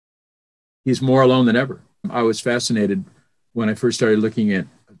he's more alone than ever. I was fascinated when I first started looking at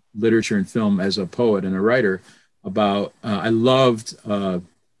literature and film as a poet and a writer about, I loved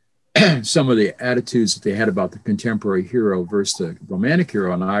some of the attitudes that they had about the contemporary hero versus the romantic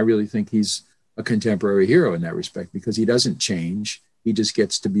hero. And I really think he's a contemporary hero in that respect because he doesn't change. He just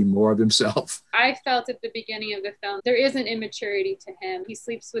gets to be more of himself. I felt at the beginning of the film, there is an immaturity to him. He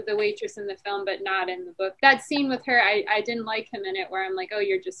sleeps with the waitress in the film, but not in the book. That scene with her, I didn't like him in it, where I'm like, oh,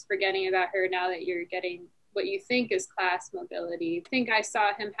 you're just forgetting about her now that you're getting what you think is class mobility. I think I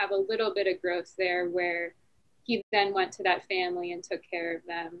saw him have a little bit of growth there where he then went to that family and took care of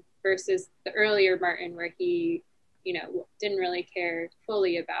them versus the earlier Martin where he, didn't really care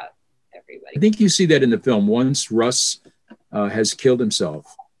fully about everybody. I think you see that in the film. Once Russ has killed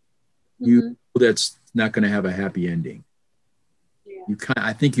himself, you know that's not going to have a happy ending. Yeah.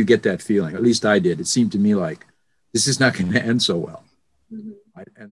 I think you get that feeling. At least I did. It seemed to me like this is not going to end so well. Mm-hmm.